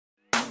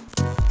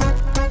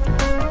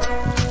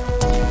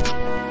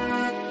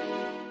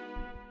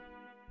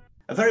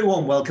A very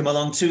warm welcome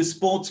along to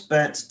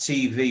Sportsbet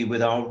TV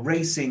with our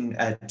racing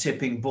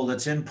tipping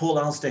bulletin. Paul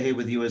Alster here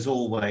with you as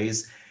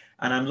always.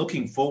 And I'm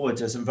looking forward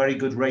to some very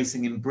good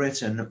racing in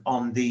Britain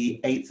on the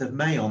 8th of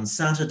May on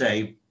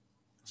Saturday.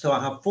 So I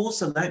have 4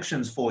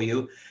 selections for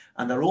you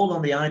and they're all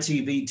on the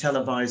ITV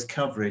televised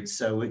coverage.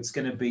 So it's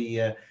going to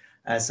be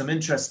some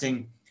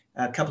interesting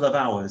couple of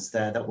hours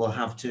there that we'll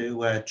have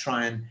to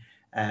try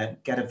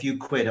and get a few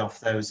quid off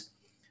those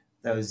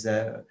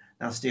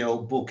nasty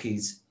old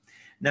bookies.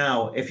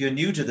 Now, if you're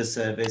new to the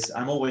service,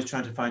 I'm always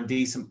trying to find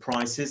decent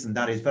prices, and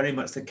that is very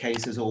much the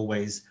case as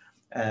always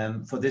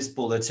for this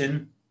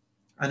bulletin.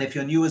 And if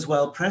you're new as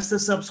well, press the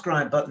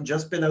subscribe button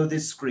just below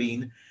this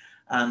screen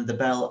and the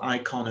bell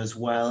icon as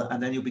well,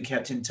 and then you'll be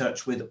kept in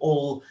touch with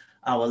all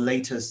our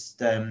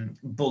latest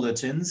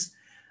bulletins.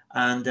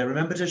 And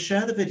remember to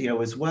share the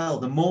video as well.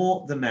 The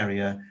more, the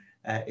merrier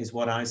is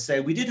what I say.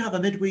 We did have a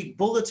midweek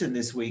bulletin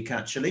this week,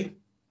 actually,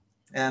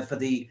 for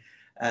the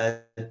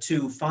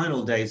 2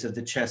 final days of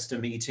the Chester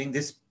meeting.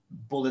 This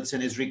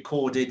bulletin is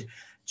recorded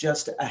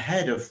just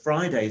ahead of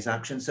Friday's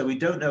action, so we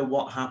don't know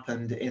what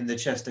happened in the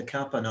Chester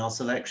Cup, and our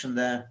selection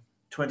there,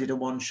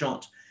 20-1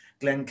 shot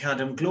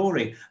Glencadam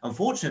Glory.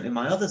 Unfortunately,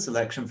 my other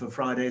selection for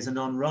Friday is a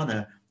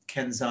non-runner,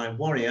 Kensai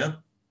Warrior.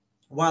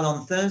 While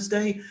on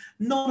Thursday,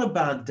 not a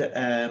bad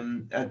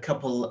a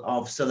couple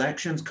of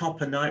selections.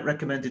 Copper Knight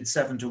recommended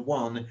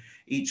 7-1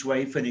 each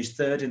way, finished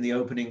 3rd in the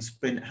opening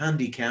sprint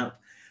handicap.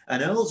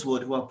 And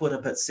Earlswood, who I put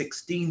up at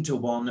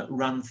 16-1,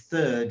 ran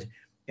 3rd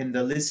in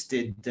the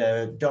listed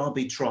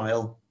Derby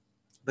trial.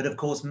 But of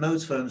course,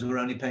 most firms were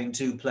only paying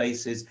 2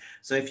 places.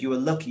 So if you were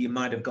lucky, you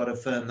might have got a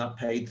firm that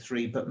paid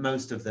 3, but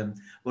most of them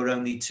were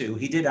only 2.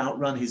 He did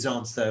outrun his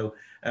odds, though,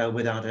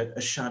 without a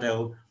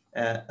shadow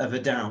of a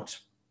doubt.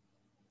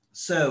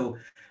 So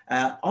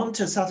on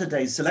to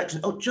Saturday's selection.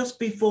 Oh, just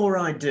before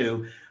I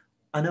do,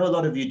 I know a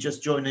lot of you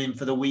just joined in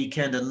for the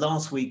weekend, and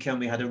last weekend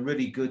we had a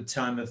really good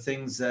time of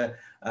things.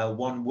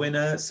 One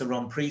winner, Sir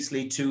Ron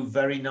Priestley, 2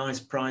 very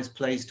nice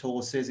prize-placed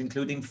horses,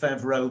 including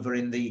Fev Rover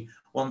in the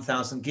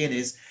 1,000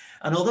 guineas.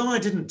 And although I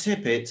didn't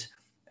tip it,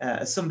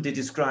 as somebody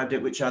described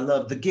it, which I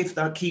love, the gift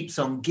that keeps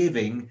on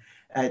giving,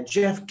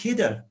 Jeff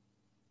Kidder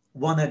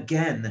won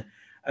again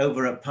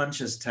over at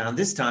Punchestown,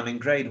 this time in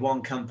Grade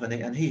 1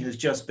 company, and he has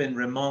just been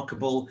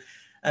remarkable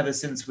ever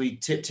since we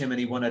tipped him and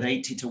he won at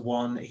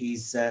 80-1.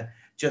 He's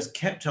just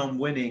kept on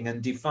winning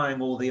and defying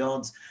all the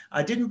odds.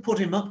 I didn't put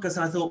him up because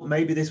I thought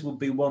maybe this would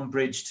be one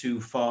bridge too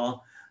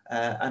far.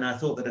 And I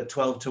thought that at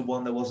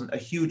 12-1, there wasn't a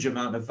huge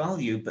amount of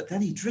value. But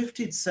then he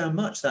drifted so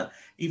much that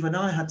even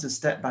I had to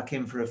step back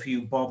in for a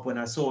few bob when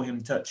I saw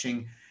him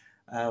touching,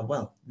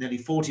 well, nearly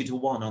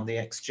 40-1 on the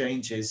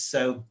exchanges.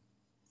 So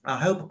I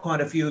hope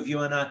quite a few of you,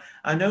 and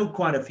I know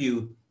quite a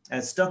few,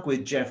 stuck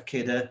with Jeff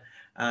Kidder.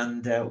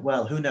 And,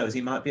 well, who knows?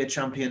 He might be a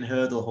champion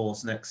hurdle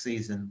horse next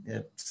season.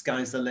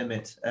 Sky's the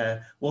limit.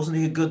 Wasn't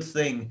he a good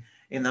thing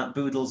in that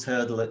Boodles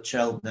hurdle at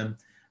Cheltenham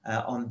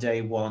on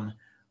day 1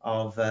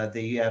 of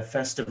the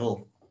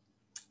festival?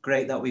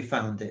 Great that we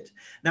found it.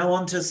 Now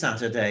on to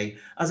Saturday.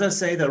 As I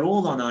say, they're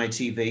all on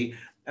ITV.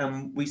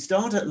 We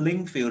start at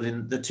Lingfield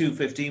in the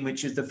 2:15,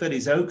 which is the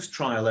Fillies Oaks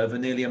trial over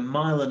nearly 1.5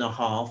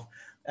 miles.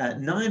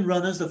 9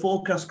 runners, the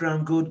forecast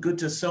ground good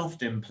to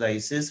soft in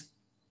places.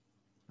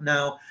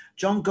 Now,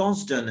 John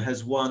Gosden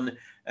has won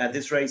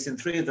this race in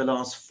 3 of the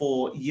last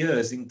 4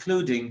 years,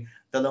 including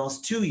the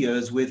last 2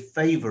 years with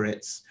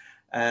favourites.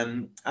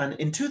 And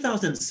in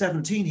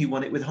 2017, he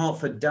won it with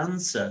Hartford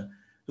Dancer,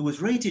 who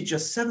was rated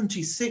just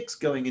 76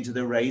 going into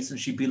the race, and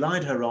she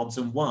belied her odds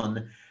and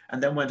won,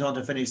 and then went on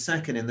to finish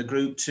 2nd in the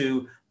Group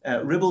 2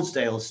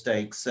 Ribblesdale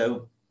Stakes.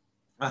 So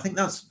I think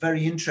that's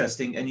very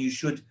interesting, and you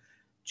should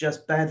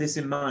just bear this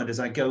in mind as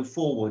I go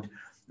forward.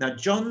 Now,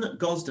 John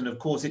Gosden, of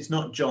course, it's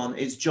not John,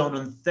 it's John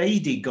and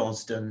Thady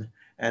Gosden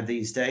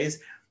these days.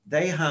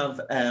 They have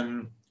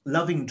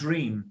Loving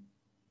Dream,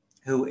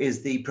 who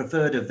is the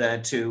preferred of their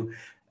 2,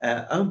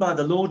 owned by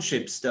the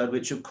Lordship stud,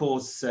 which, of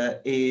course,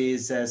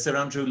 is Sir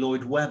Andrew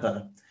Lloyd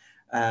Webber.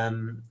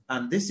 And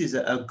this is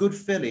a good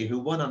filly who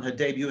won on her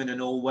debut in an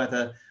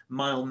all-weather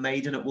mile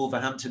maiden at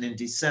Wolverhampton in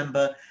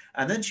December.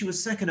 And then she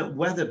was 2nd at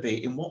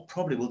Wetherby in what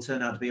probably will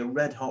turn out to be a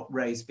red-hot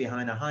race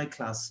behind a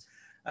high-class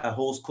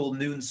horse called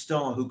Noon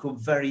Star, who could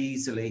very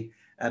easily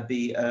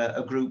be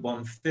a Group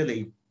 1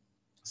 filly.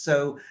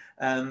 So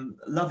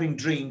Loving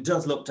Dream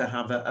does look to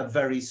have a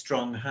very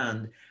strong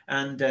hand,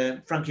 and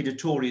Frankie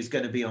Dettori is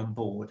going to be on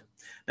board.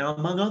 Now,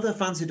 among other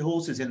fancied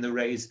horses in the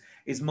race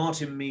is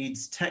Martin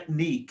Mead's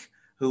Technique,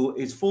 who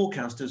is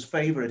forecast as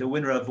favourite, a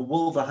winner of a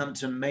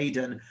Wolverhampton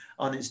maiden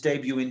on its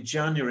debut in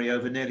January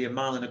over nearly 1.25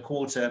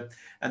 miles,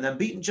 and then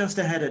beaten just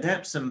ahead at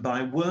Epsom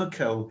by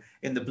Werco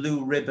in the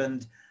blue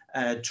ribboned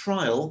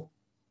trial.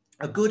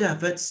 A good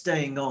effort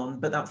staying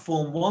on, but that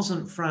form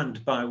wasn't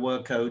franked by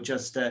Werco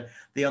just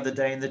the other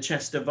day in the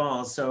Chester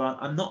Vase, so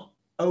I'm not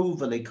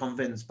overly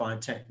convinced by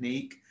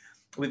Technique.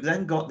 We've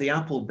then got the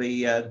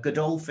Appleby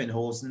Godolphin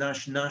horse,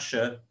 Nash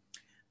Nasher.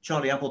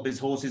 Charlie Appleby's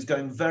horse is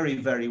going very,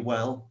 very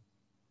well.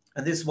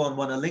 And this one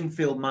won a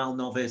Lingfield Mile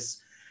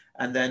Novice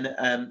And then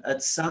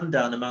at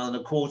Sandown, 1.25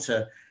 miles,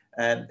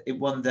 it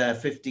won there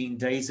 15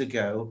 days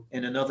ago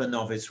in another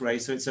novice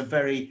race. So it's a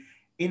very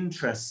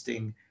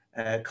interesting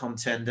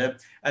contender.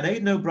 And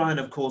Aidan O'Brien,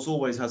 of course,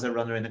 always has a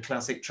runner in a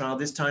classic trial.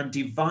 This time,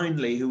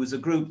 Divinely, who was a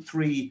Group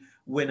 3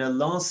 winner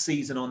last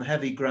season on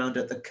heavy ground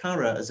at the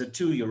Curragh as a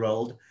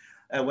 2-year-old,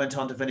 went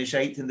on to finish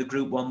 8th in the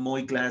Group 1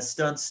 Moyglare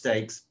Stud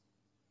Stakes.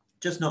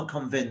 Just not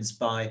convinced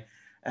by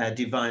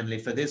Divinely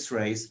for this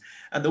race.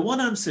 And the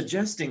one I'm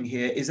suggesting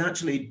here is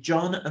actually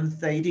John and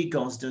Thady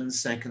Gosden's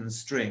second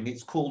string.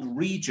 It's called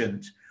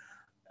Regent.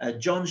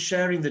 John's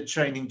sharing the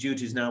training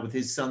duties now with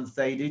his son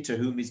Thady, to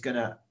whom he's going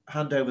to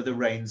hand over the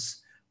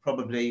reins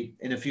probably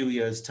in a few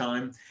years'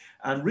 time.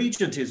 And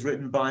Regent is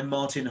written by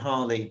Martin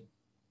Harley.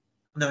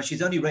 Now,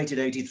 she's only rated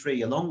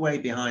 83, a long way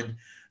behind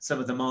some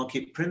of the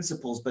market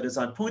principles. But as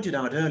I pointed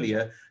out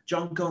earlier,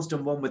 John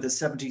Gosden won with a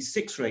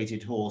 76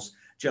 rated horse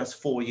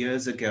just 4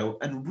 years ago.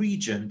 And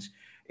Regent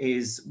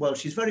is, well,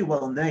 she's very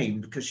well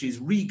named because she's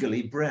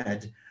regally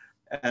bred.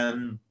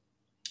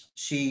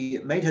 She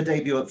made her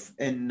debut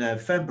in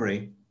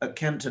February at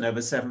Kempton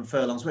over 7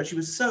 furlongs, where she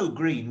was so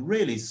green,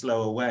 really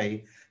slow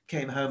away,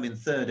 came home in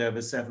 3rd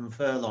over 7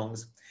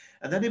 furlongs.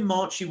 And then in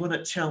March, she won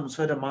at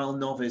Chelmsford, a mile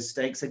novice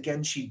stakes.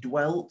 Again, she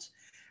dwelt.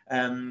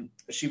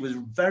 She was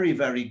very,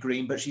 very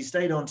green, but she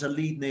stayed on to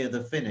lead near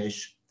the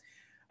finish.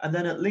 And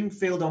then at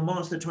Lingfield on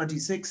March the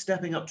 26th,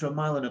 stepping up to 1.25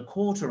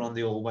 miles on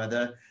the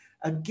all-weather,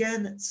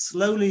 again,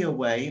 slowly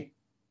away.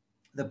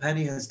 The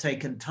penny has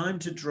taken time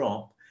to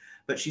drop,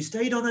 but she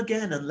stayed on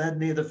again and led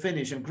near the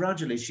finish, and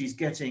gradually she's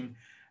getting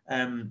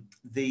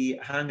the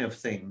hang of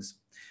things.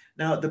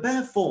 Now, the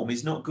bare form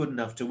is not good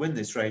enough to win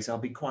this race, I'll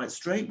be quite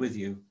straight with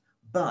you,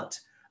 but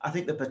I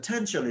think the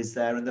potential is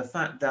there, and the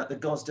fact that the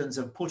Gosdens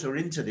have put her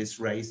into this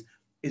race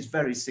is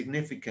very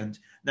significant.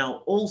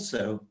 Now,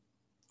 also,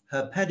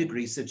 her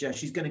pedigree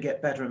suggests she's going to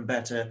get better and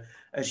better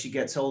as she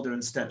gets older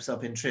and steps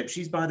up in trip.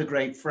 She's by the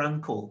great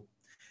Frankel,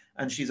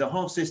 and she's a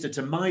half-sister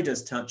to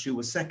Midas Touch, who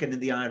was 2nd in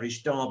the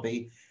Irish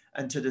Derby,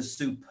 and to the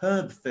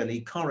superb filly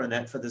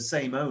Coronet for the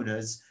same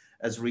owners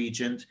as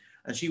Regent.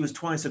 And she was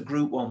twice a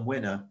Group 1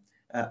 winner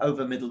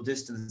over middle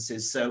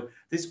distances. So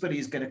this filly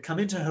is going to come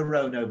into her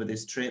own over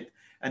this trip.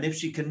 And if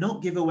she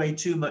cannot give away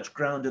too much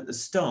ground at the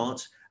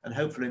start, and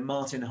hopefully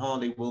Martin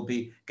Harley will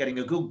be getting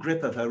a good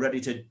grip of her,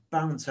 ready to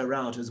bounce her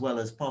out as well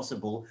as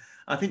possible,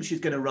 I think she's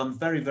going to run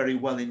very, very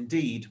well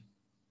indeed.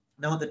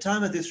 Now, at the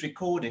time of this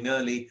recording,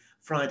 early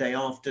Friday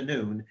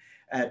afternoon,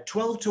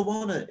 12 to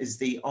 1 is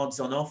the odds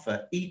on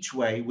offer each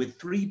way, with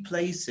 3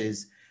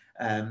 places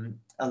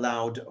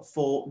allowed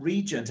for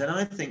Regent. And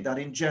I think that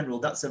in general,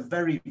 that's a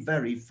very,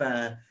 very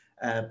fair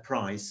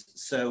price.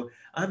 So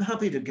I'm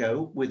happy to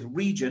go with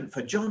Regent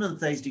for John and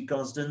Thady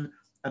Gosden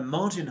and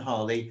Martin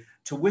Harley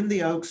to win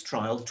the Oaks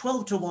trial.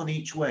 12 to 1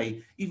 each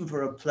way, even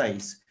for a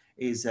place,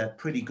 is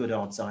pretty good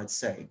odds, I'd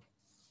say.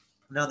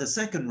 Now, the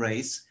second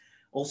race,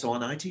 also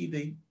on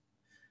ITV,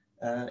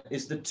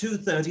 is the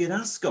 2:30 at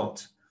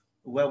Ascot,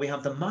 where we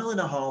have the 1.5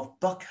 mile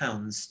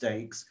Buckhound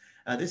Stakes.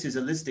 This is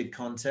a listed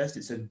contest.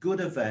 It's a good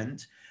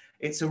event.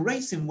 It's a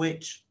race in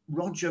which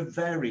Roger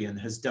Varian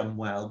has done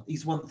well.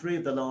 He's won 3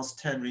 of the last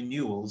 10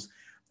 renewals.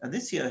 And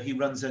this year he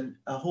runs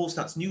a horse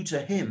that's new to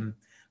him,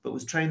 but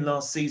was trained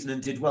last season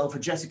and did well for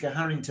Jessica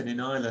Harrington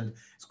in Ireland.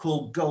 It's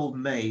called Gold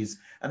Maze.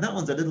 And that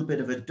one's a little bit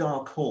of a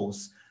dark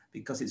horse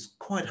because it's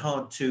quite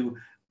hard to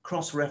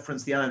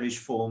cross-reference the Irish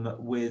form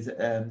with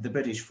the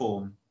British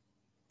form.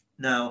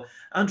 Now,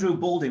 Andrew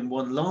Balding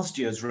won last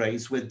year's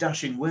race with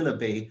Dashing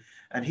Willoughby,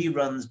 and he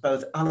runs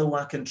both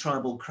Alawak and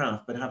Tribal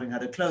Craft, but having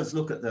had a close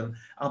look at them,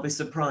 I'll be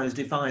surprised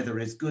if either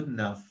is good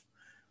enough.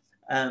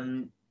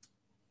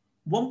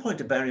 One point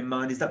to bear in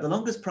mind is that the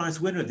longest price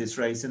winner of this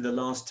race in the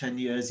last 10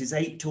 years is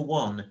 8 to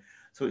 1.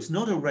 So it's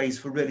not a race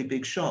for really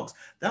big shocks.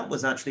 That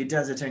was actually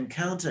Desert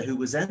Encounter, who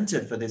was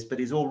entered for this, but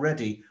is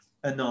already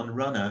a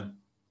non-runner.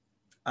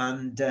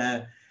 And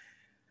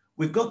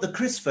we've got the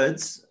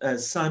Crisfords,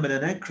 Simon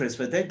and Ed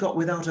Crisford. They've got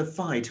Without a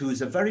Fight, who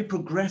is a very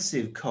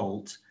progressive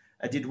colt,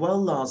 did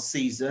well last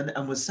season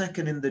and was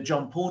 2nd in the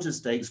John Porter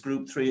Stakes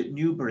Group 3 at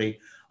Newbury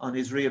on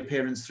his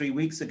reappearance 3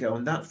 weeks ago.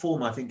 And that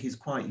form, I think, is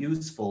quite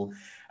useful.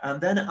 And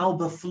then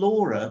Alba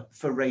Flora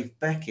for Rafe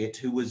Beckett,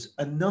 who was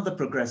another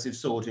progressive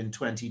sort in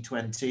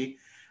 2020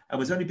 and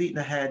was only beaten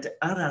ahead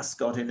at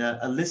Ascot in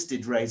a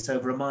listed race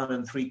over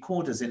 1.75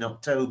 miles in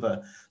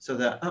October. So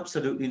there are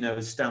absolutely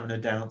no stamina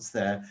doubts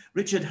there.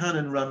 Richard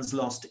Hannon runs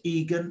Lost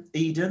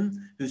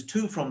Eden, who's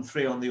 2 from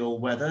 3 on the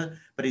all-weather,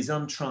 but he's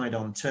untried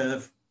on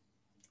turf.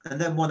 And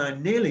then one I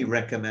nearly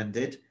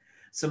recommended,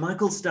 Sir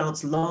Michael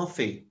Stout's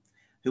Laffy,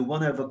 who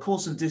won over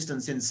course and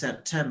distance in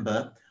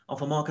September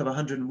off a mark of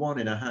 101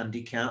 in a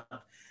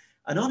handicap.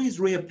 And on his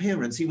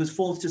reappearance, he was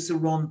 4th to Sir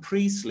Ron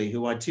Priestley,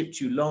 who I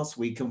tipped you last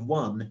week and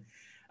won.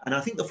 And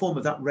I think the form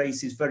of that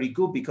race is very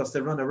good because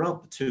the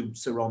runner-up to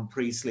Sir Ron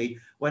Priestley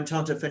went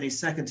on to finish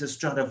 2nd to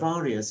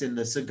Stradivarius in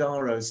the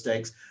Sagaro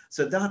Stakes.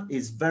 So that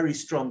is very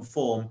strong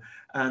form.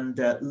 And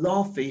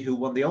Laffy, who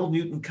won the Old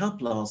Newton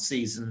Cup last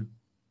season,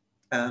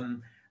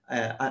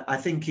 I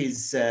think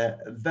is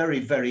very,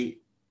 very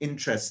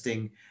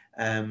interesting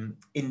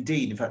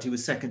Indeed, in fact, he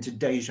was second to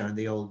Deja in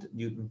the old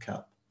Newton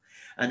Cup.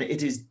 And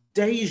it is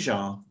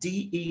Deja,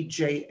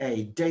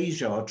 D-E-J-A,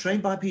 Deja,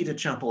 trained by Peter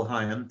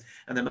Chappell-Hyam,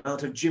 and the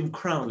mount of Jim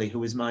Crowley,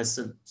 who is my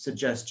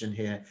suggestion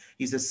here.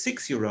 He's a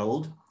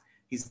 6-year-old.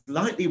 He's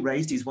lightly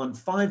raced. He's won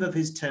 5 of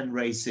his 10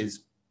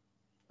 races.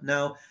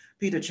 Now,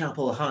 Peter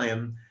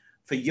Chappell-Hyam,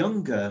 for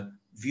younger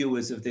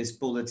viewers of this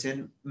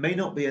bulletin, may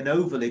not be an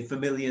overly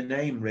familiar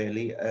name,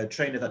 really, a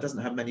trainer that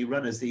doesn't have many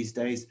runners these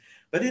days.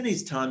 But in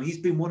his time, he's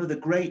been one of the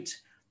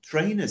great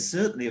trainers,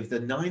 certainly of the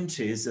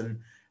 90s and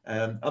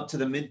up to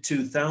the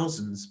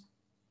mid-2000s.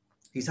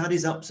 He's had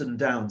his ups and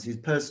downs, his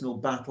personal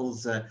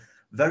battles,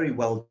 very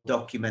well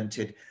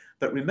documented.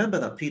 But remember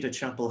that Peter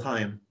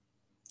Chappell-Hyam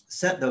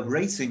set the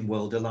racing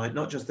world alight,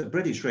 not just the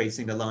British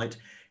racing alight,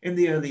 in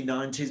the early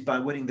 90s by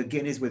winning the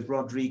Guineas with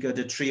Rodrigo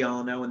de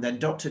Triano, and then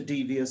Dr.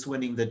 Devious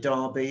winning the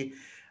Derby.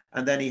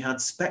 And then he had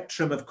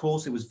Spectrum, of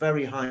course, it was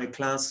very high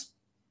class.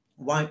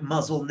 White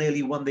Muzzle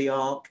nearly won the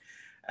Arc.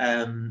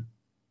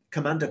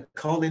 Commander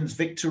Collins,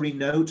 Victory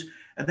Note.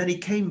 And then he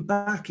came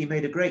back, he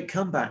made a great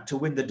comeback to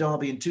win the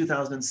Derby in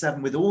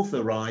 2007 with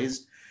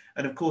Authorised.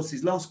 And of course,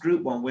 his last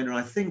Group 1 winner,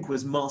 I think,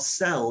 was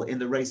Marcel in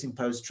the Racing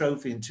Post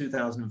Trophy in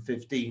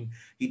 2015.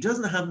 He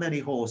doesn't have many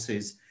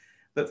horses,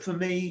 but for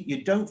me,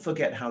 you don't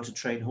forget how to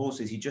train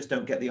horses. You just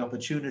don't get the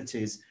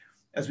opportunities,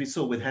 as we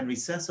saw with Henry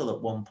Cecil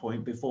at one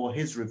point before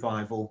his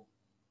revival.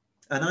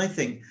 And I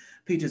think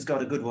Peter's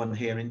got a good one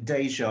here in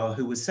Deja,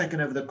 who was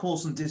second over the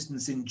course and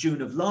distance in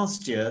June of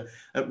last year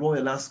at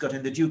Royal Ascot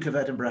in the Duke of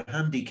Edinburgh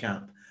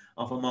handicap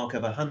off a mark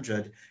of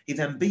 100. He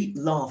then beat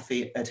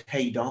Larfy at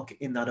Haydock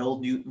in that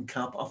old Newton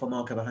Cup off a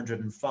mark of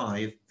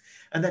 105.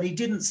 And then he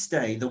didn't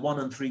stay the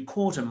 1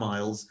 3/4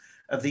 miles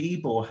of the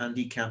Ebor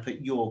handicap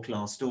at York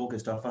last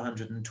August off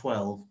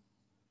 112.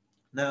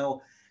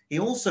 Now, he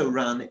also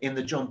ran in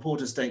the John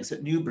Porter Stakes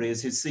at Newbury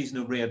as his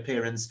seasonal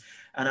reappearance,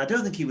 and I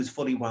don't think he was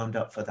fully wound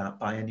up for that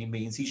by any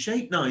means. He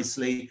shaped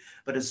nicely,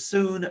 but as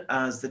soon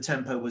as the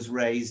tempo was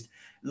raised,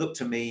 it looked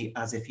to me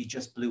as if he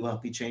just blew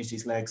up. He changed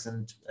his legs,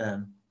 and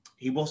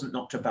he wasn't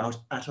knocked about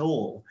at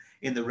all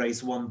in the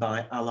race won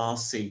by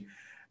Al-Arsi.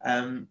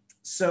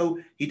 So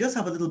he does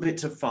have a little bit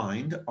to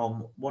find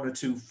on 1 or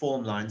 2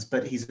 form lines,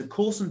 but he's a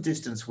course and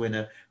distance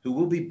winner who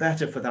will be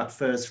better for that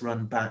first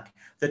run back.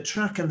 The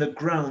track and the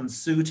ground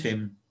suit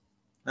him.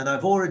 And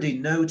I've already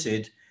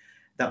noted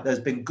that there's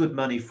been good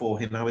money for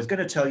him. I was going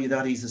to tell you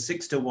that he's a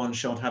 6-to-1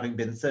 shot, having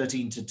been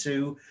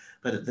 13-2,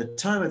 but at the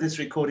time of this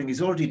recording,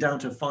 he's already down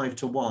to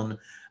 5-1.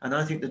 And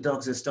I think the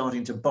dogs are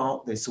starting to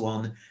bark this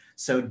one.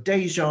 So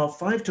Deja,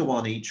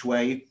 5-1 each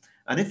way.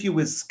 And if you're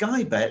with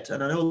Sky Bet,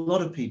 and I know a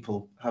lot of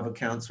people have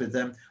accounts with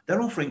them,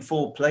 they're offering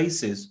 4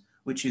 places,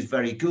 which is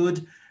very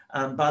good.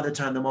 And by the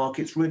time the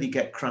markets really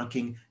get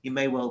cracking, you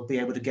may well be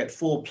able to get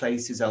 4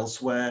 places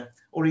elsewhere,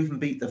 or even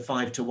beat the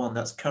 5-1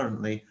 that's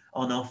currently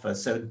on offer.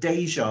 So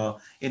Deja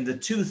in the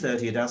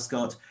 2:30 at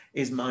Ascot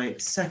is my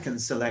second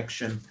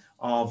selection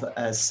of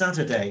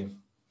Saturday.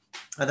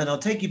 And then I'll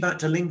take you back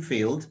to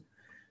Lingfield,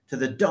 to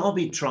the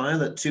Derby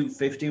trial at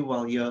 2:50.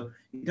 Well, you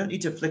don't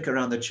need to flick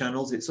around the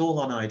channels. It's all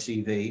on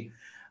ITV.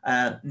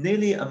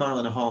 Nearly a mile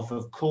and a half,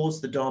 of course,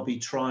 the Derby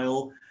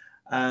trial.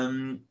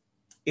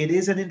 It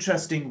is an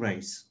interesting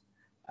race.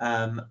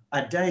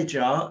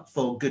 Adeja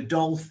for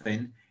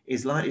Godolphin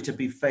is likely to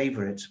be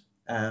favourite.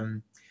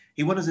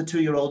 He won as a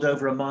 2-year-old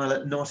over a mile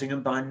at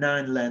Nottingham by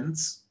 9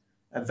 lengths.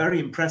 Very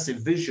impressive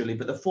visually,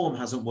 but the form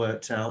hasn't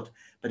worked out.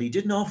 But he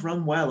did not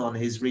run well on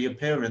his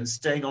reappearance,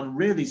 staying on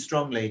really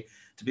strongly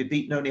to be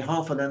beaten only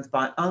half a length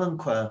by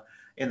Alenquer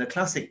in the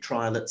classic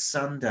trial at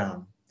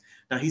Sandown.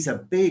 Now, he's a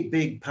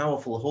big,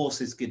 powerful horse,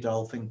 this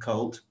Godolphin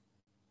colt.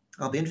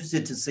 I'll be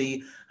interested to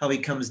see how he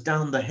comes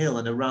down the hill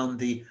and around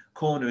the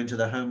corner into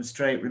the home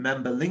straight.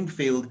 Remember,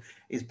 Lingfield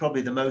is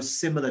probably the most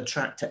similar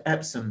track to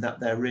Epsom that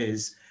there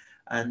is.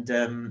 And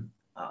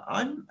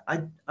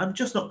I'm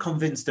just not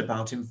convinced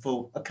about him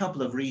for a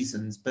couple of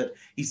reasons, but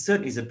he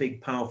certainly is a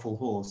big, powerful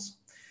horse.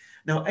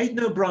 Now,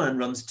 Aidan O'Brien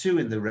runs 2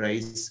 in the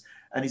race,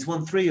 and he's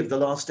won 3 of the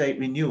last 8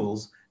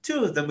 renewals,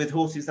 2 of them with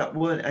horses that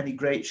weren't any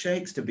great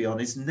shakes, to be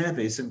honest,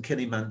 Nevis and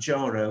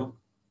Kilimanjaro.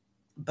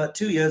 But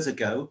 2 years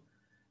ago,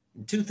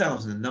 in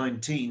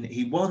 2019,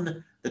 he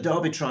won the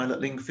Derby trial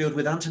at Lingfield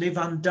with Anthony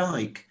Van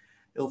Dyke,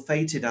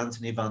 ill-fated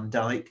Anthony Van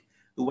Dyke,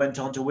 who went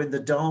on to win the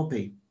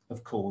Derby,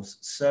 of course.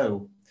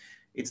 So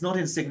it's not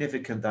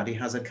insignificant that he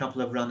has a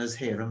couple of runners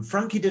here. And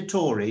Frankie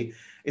Dettori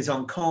is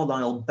on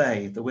Carlisle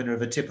Bay, the winner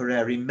of a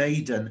Tipperary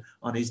maiden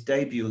on his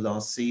debut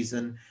last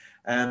season,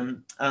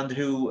 and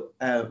who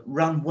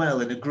ran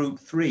well in a Group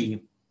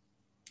 3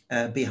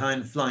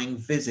 behind Flying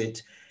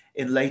Visit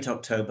in late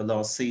October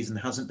last season.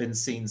 Hasn't been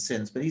seen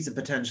since, but he's a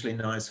potentially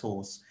nice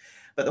horse.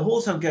 But the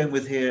horse I'm going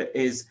with here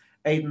is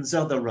Aidan's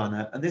other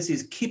runner, and this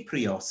is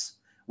Kyprios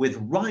with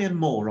Ryan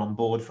Moore on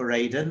board for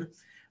Aidan.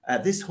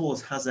 This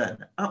horse has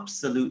an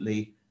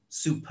absolutely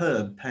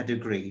superb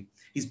pedigree.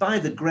 He's by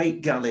the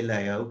great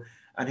Galileo,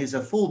 and he's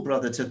a full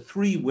brother to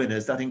 3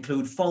 winners that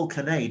include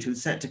Falconate,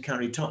 who's set to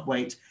carry top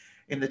weight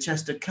in the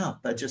Chester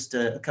Cup just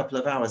a couple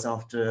of hours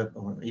after,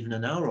 or even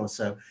an hour or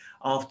so,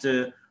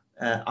 after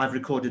I've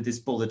recorded this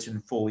bulletin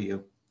for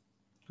you.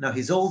 Now,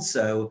 he's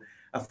also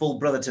a full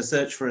brother to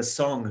Search for a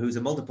Song, who's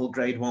a multiple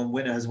Grade 1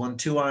 winner, has won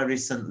 2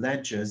 Irish St.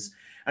 Ledgers,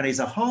 and he's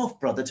a half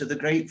brother to the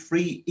great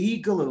Free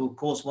Eagle, who of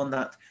course won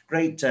that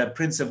great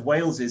Prince of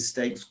Wales's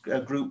Stakes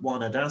Group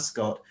 1 at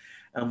Ascot,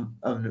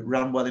 and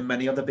ran well in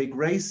many other big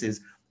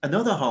races.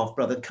 Another half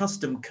brother,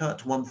 Custom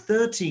Cut, won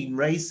 13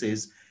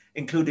 races,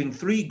 including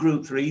 3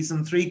 Group 3s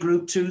and 3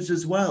 Group 2s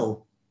as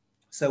well.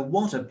 So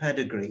what a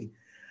pedigree.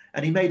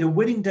 And he made a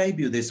winning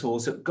debut, this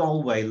horse, at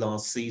Galway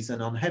last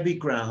season on heavy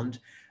ground,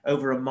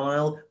 over a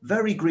mile,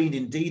 very green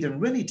indeed, and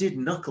really did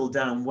knuckle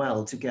down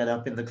well to get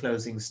up in the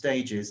closing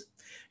stages.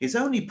 His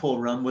only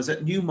poor run was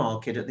at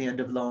Newmarket at the end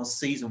of last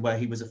season, where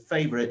he was a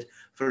favourite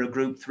for a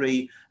Group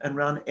 3 and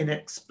ran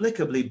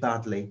inexplicably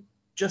badly.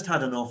 Just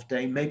had an off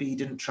day. Maybe he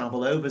didn't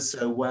travel over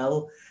so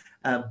well,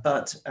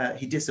 but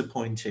he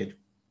disappointed.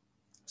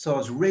 So I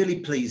was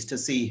really pleased to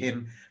see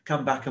him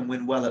come back and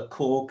win well at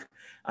Cork.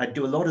 I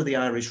do a lot of the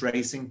Irish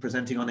racing,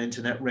 presenting on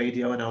internet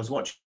radio, and I was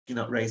watching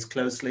that race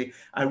closely.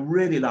 I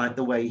really liked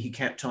the way he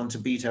kept on to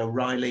beat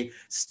O'Reilly,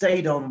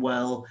 stayed on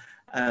well.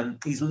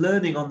 He's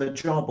learning on the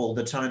job all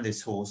the time,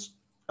 this horse.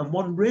 And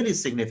one really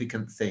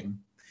significant thing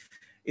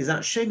is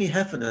that Seamie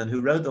Heffernan,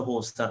 who rode the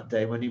horse that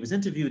day, when he was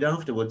interviewed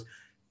afterwards,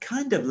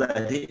 kind of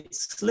let it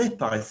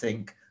slip, I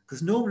think,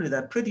 because normally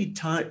they're pretty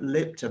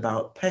tight-lipped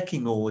about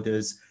pecking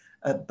orders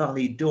at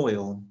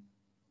Ballydoyle.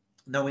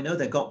 Now, we know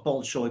they've got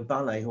Bolshoi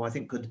Ballet, who I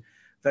think could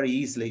very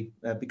easily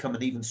become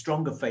an even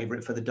stronger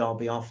favourite for the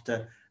Derby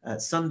after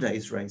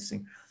Sunday's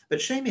racing. But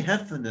Seamie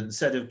Heffernan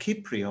said of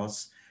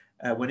Kyprios,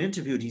 when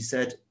interviewed, he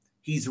said,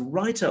 he's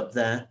right up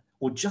there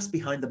or just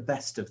behind the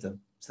best of them.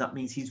 So that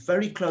means he's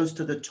very close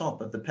to the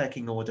top of the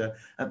pecking order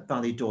at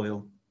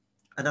Ballydoyle.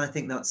 And I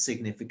think that's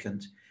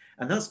significant.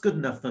 And that's good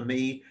enough for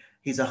me.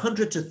 He's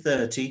 100 to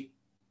 30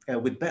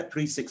 with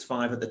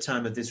Bet365 at the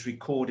time of this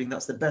recording.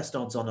 That's the best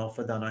odds on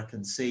offer that I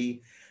can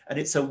see. And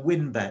it's a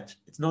win bet.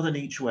 It's not an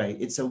each way.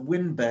 It's a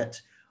win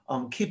bet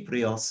on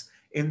Kyprios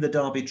in the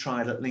Derby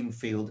trial at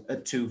Lingfield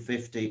at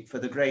 250 for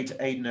the great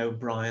Aidan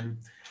O'Brien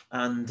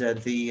and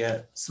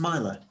the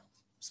Smiler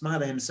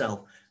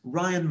himself,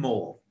 Ryan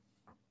Moore.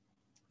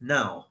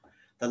 Now,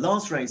 the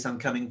last race I'm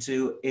coming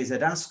to is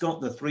at Ascot,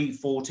 the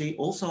 340,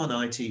 also on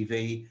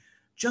ITV.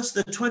 Just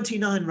the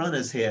 29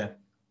 runners here.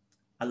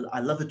 I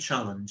love a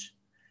challenge.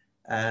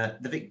 The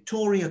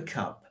Victoria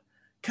Cup,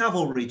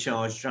 cavalry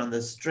charged around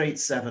the straight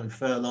 7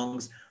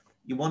 furlongs.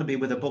 You want to be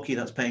with a bookie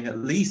that's paying at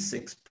least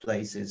 6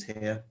 places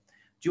here.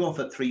 Due off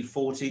at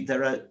 340.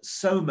 There are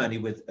so many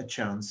with a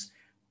chance,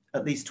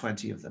 at least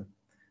 20 of them.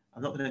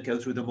 I'm not going to go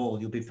through them all.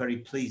 You'll be very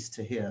pleased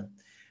to hear.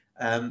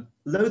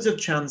 Loads of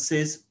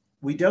chances.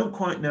 We don't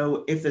quite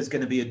know if there's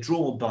going to be a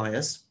draw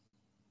bias.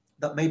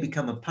 That may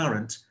become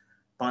apparent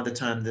by the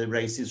time the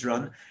race is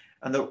run.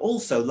 And they're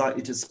also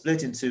likely to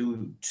split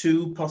into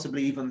 2,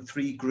 possibly even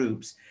 3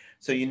 groups.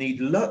 So you need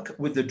luck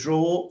with the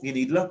draw, you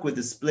need luck with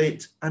the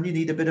split, and you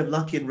need a bit of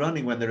luck in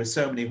running when there are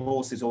so many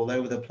horses all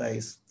over the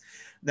place.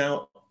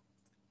 Now,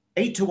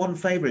 8 to 1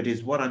 favourite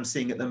is what I'm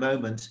seeing at the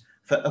moment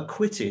for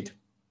Acquitted,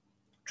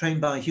 trained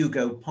by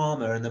Hugo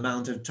Palmer and the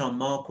mount of Tom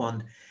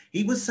Marquand.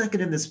 He was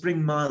second in the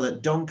Spring Mile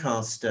at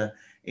Doncaster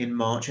in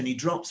March, and he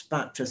drops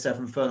back to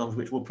 7 furlongs,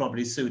 which will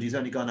probably suit. He's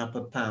only gone up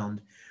a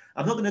pound.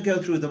 I'm not going to go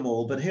through them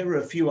all, but here are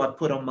a few I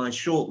put on my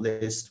short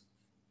list.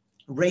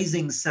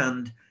 Raising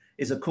Sand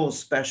is a course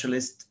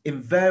specialist,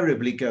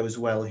 invariably goes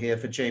well here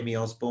for Jamie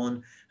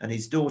Osborne, and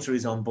his daughter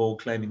is on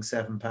board claiming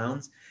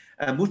 £7.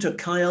 Mutter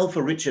Kyle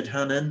for Richard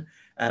Hannon,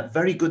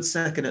 very good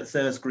second at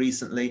Thirsk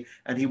recently,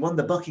 and he won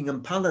the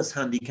Buckingham Palace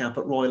handicap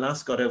at Royal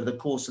Ascot over the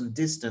course and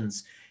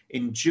distance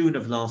in June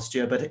of last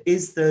year, but it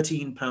is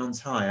 £13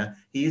 higher.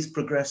 He is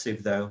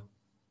progressive though.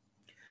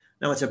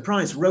 Now at a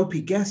price, Ropey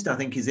Guest I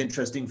think is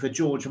interesting for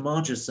George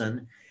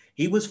Margerson.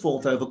 He was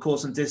 4th over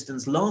course and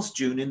distance last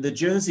June in the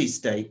Jersey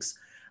Stakes,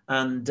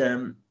 and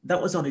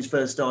that was on his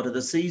first start of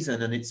the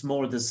season, and it's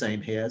more of the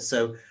same here.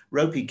 So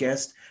Ropey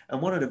Guest,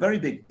 and one at a very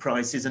big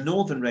price is a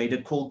Northern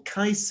Raider called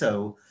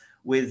Kaiso,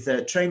 with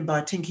trained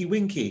by Tinky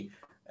Winky,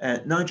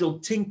 Nigel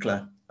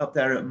Tinkler up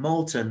there at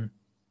Malton.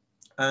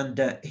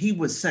 And he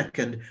was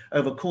second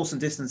over course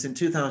and distance in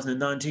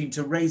 2019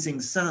 to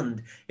Raising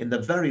Sand in the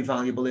very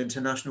valuable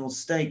International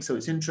Stakes. So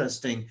it's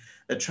interesting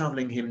they're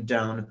travelling him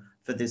down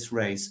for this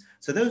race.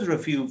 So those are a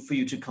few for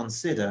you to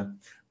consider.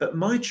 But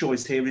my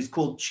choice here is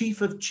called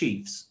Chief of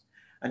Chiefs.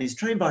 And he's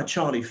trained by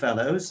Charlie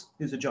Fellows,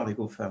 who's a jolly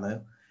good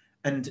fellow.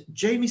 And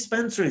Jamie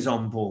Spencer is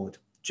on board.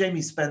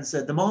 Jamie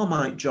Spencer, the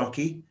Marmite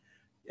jockey.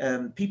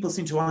 People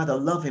seem to either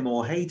love him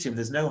or hate him.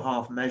 There's no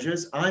half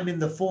measures. I'm in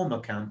the former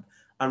camp.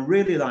 I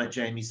really like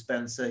Jamie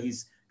Spencer.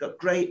 He's got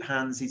great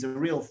hands. He's a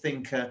real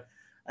thinker,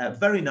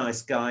 very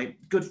nice guy,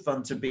 good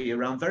fun to be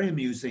around, very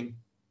amusing.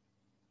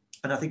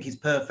 And I think he's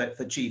perfect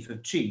for Chief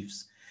of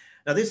Chiefs.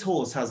 Now, this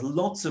horse has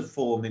lots of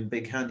form in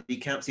big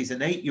handicaps. He's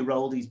an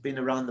 8-year-old. He's been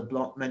around the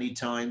block many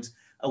times,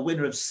 a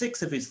winner of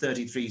 6 of his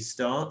 33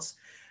 starts.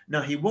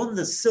 Now, he won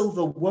the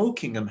Silver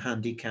Wokingham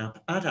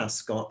handicap at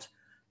Ascot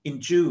in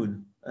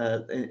June,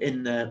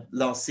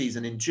 last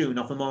season in June,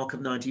 off a mark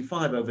of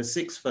 95 over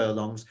 6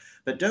 furlongs.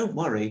 But don't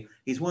worry,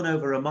 he's won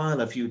over a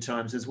mile a few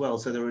times as well,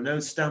 so there are no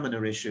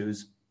stamina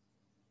issues.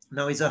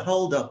 Now, he's a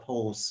hold-up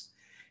horse.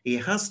 He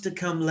has to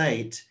come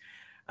late,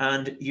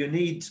 and you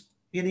need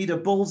a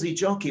ballsy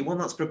jockey, one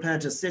that's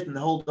prepared to sit and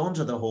hold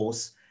onto the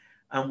horse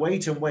and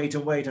wait and wait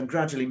and wait and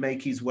gradually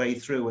make his way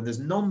through. And there's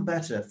none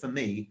better for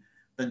me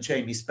than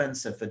Jamie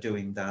Spencer for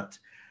doing that.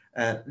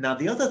 Now,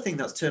 the other thing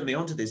that's turned me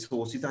onto this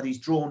horse is that he's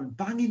drawn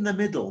bang in the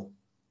middle.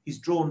 He's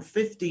drawn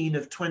 15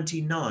 of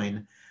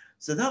 29.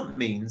 So that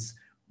means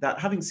that,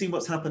 having seen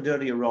what's happened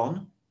earlier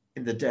on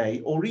in the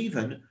day, or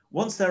even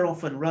once they're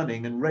off and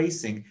running and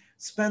racing,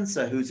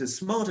 Spencer, who's as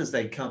smart as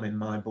they come in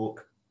my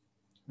book,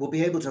 will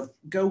be able to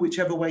go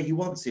whichever way he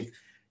wants.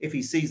 If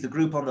he sees the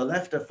group on the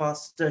left are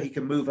faster, he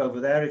can move over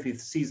there. If he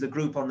sees the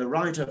group on the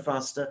right are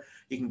faster,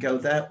 he can go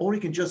there, or he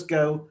can just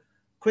go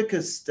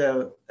quickest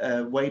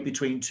way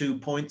between 2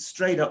 points,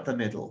 straight up the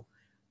middle.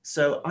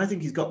 So I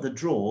think he's got the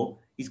draw,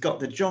 he's got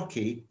the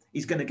jockey,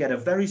 he's going to get a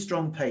very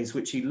strong pace,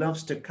 which he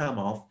loves to come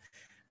off.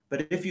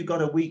 But if you've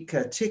got a weak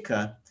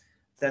ticker,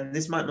 then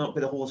this might not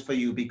be the horse for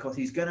you, because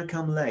he's going to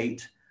come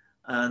late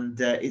and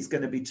it's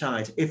going to be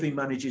tight if he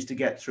manages to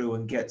get through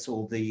and gets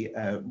all the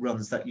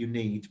runs that you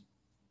need.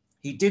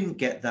 He didn't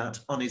get that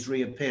on his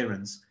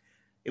reappearance.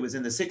 It was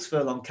in the 6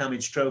 furlong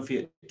Camage Trophy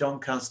at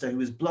Doncaster. He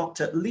was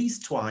blocked at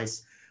least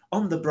twice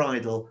on the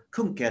bridle,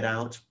 couldn't get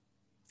out,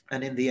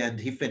 and in the end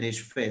he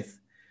finished 5th.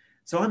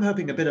 So I'm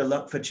hoping a bit of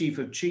luck for Chief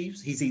of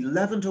Chiefs. He's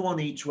 11 to 1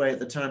 each way at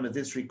the time of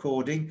this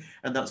recording,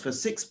 and that's for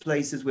 6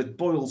 places with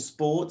Boyle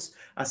Sports.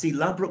 I see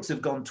Ladbrokes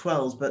have gone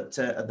 12s, but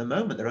at the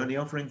moment they're only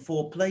offering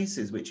 4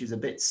 places, which is a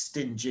bit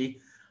stingy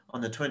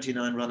on a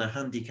 29-runner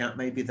handicap.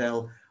 Maybe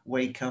they'll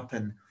wake up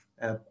and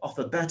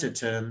offer better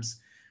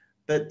terms.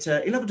 But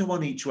 11 to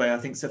 1 each way, I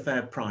think, is a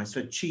fair price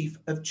for Chief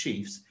of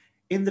Chiefs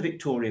in the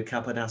Victoria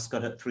Cup at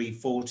Ascot at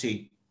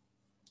 340.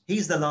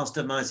 He's the last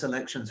of my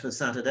selections for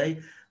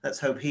Saturday.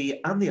 Let's hope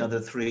he and the other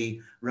 3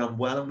 run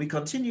well, and we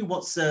continue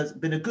what's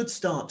been a good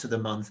start to the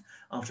month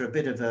after a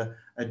bit of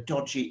a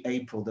dodgy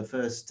April, the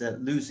first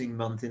losing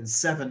month in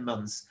 7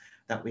 months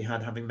that we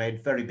had, having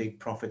made very big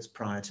profits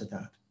prior to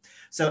that.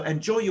 So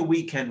enjoy your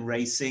weekend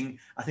racing.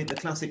 I think the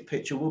classic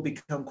picture will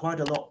become quite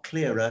a lot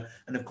clearer,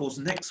 and of course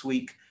next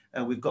week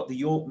we've got the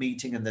York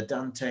meeting and the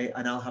Dante,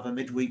 and I'll have a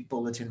midweek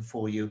bulletin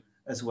for you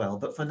as well.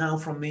 But for now,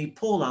 from me,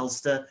 Paul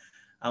Alster,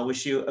 I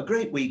wish you a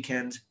great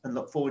weekend and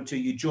look forward to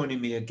you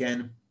joining me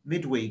again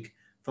midweek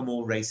for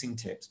more racing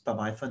tips.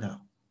 Bye-bye for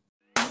now.